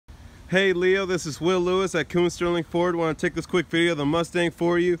Hey Leo, this is Will Lewis at Coon Sterling Ford. Want to take this quick video of the Mustang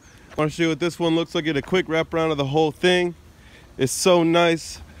for you. Want to show you what this one looks like. Get a quick wrap around of the whole thing. It's so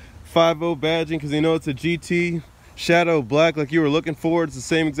nice. 5.0 badging because you know it's a GT Shadow Black like you were looking for. It's the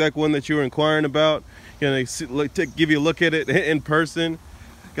same exact one that you were inquiring about. Gonna give you a look at it in person.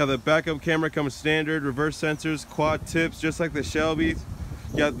 Got the backup camera coming standard, reverse sensors, quad tips, just like the Shelby's.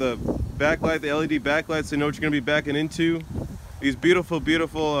 Got the backlight, the LED backlight, so you know what you're gonna be backing into. These beautiful,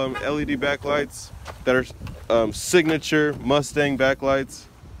 beautiful LED backlights that are signature Mustang backlights.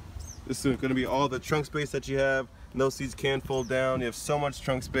 This is gonna be all the trunk space that you have. No seats can fold down. You have so much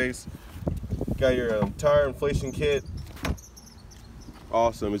trunk space. Got your tire inflation kit.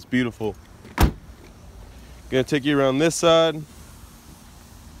 Awesome, it's beautiful. Gonna take you around this side.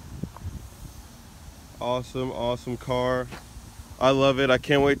 Awesome, awesome car. I love it. I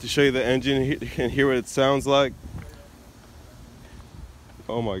can't wait to show you the engine and hear what it sounds like.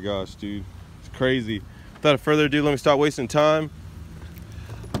 Oh my gosh, dude, it's crazy. Without further ado, let me stop wasting time.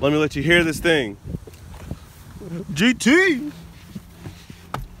 Let me let you hear this thing. GT!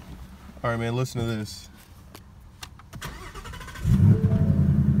 All right, man, listen to this.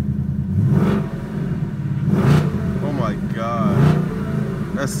 Oh my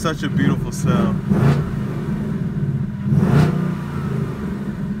God, that's such a beautiful sound.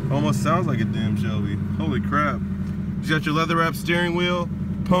 Almost sounds like a damn Shelby. Holy crap. You got your leather wrap steering wheel,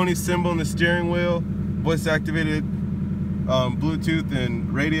 pony symbol in the steering wheel, voice activated Bluetooth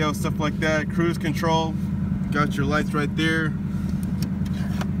and radio, stuff like that, cruise control. Got your lights right there.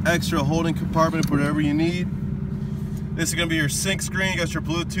 Extra holding compartment for whatever you need. This is gonna be your sync screen. You got your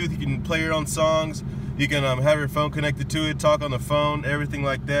Bluetooth, you can play your own songs. You can have your phone connected to it, talk on the phone, everything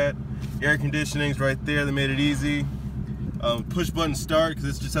like that. Air conditioning's right there, they made it easy. Push button start, because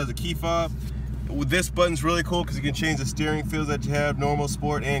this just has a key fob. This button's really cool because you can change the steering feels that you have, normal,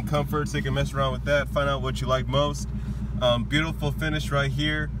 sport, and comfort, so you can mess around with that, find out what you like most. Beautiful finish right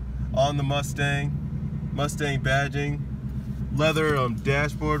here on the Mustang badging. Leather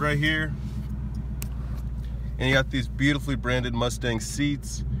dashboard right here. And you got these beautifully branded Mustang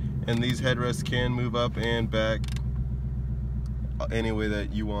seats, and these headrests can move up and back any way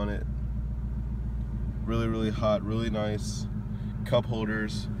that you want it. Really, really hot, really nice. Cup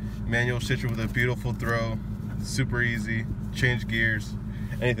holders. Manual shifter with a beautiful throw, super easy, change gears,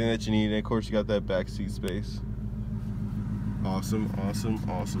 anything that you need, and of course you got that back seat space. Awesome, awesome,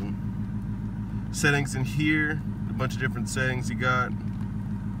 awesome. Settings in here, a bunch of different settings you got,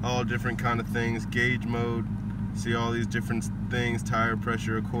 all different kind of things, gauge mode, see all these different things, tire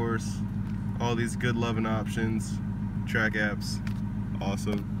pressure of course, all these good loving options, track apps,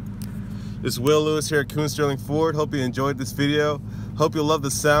 awesome. This is Will Lewis here at Coon Sterling Ford. Hope you enjoyed this video. Hope you love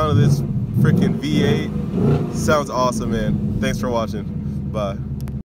the sound of this freaking V8. Sounds awesome, man. Thanks for watching. Bye.